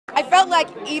I felt like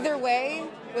either way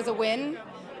was a win.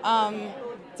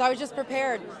 So I was just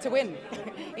prepared to win.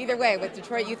 Either way, with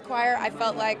Detroit Youth Choir, I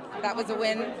felt like that was a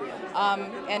win.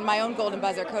 And my own golden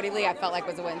buzzer, Kodi Lee, I felt like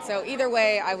was a win. So either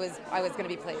way, I was going to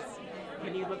be pleased.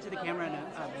 Can you look to the camera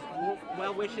and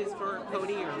well wishes for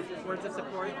Kodi or words of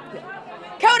support?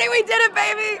 Kodi, we did it,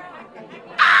 baby!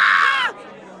 Ah!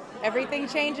 Everything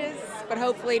changes, but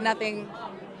hopefully nothing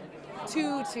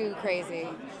too crazy.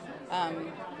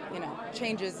 You know,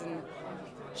 changes and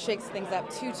shakes things up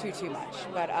too much.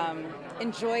 But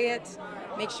enjoy it.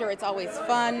 Make sure it's always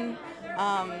fun.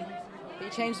 You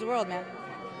change the world, man.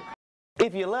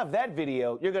 If you love that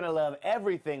video, you're going to love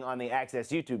everything on the Access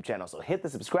YouTube channel. So hit the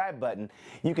subscribe button.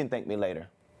 You can thank me later.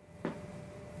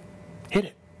 Hit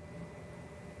it.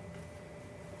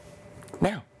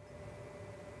 Now.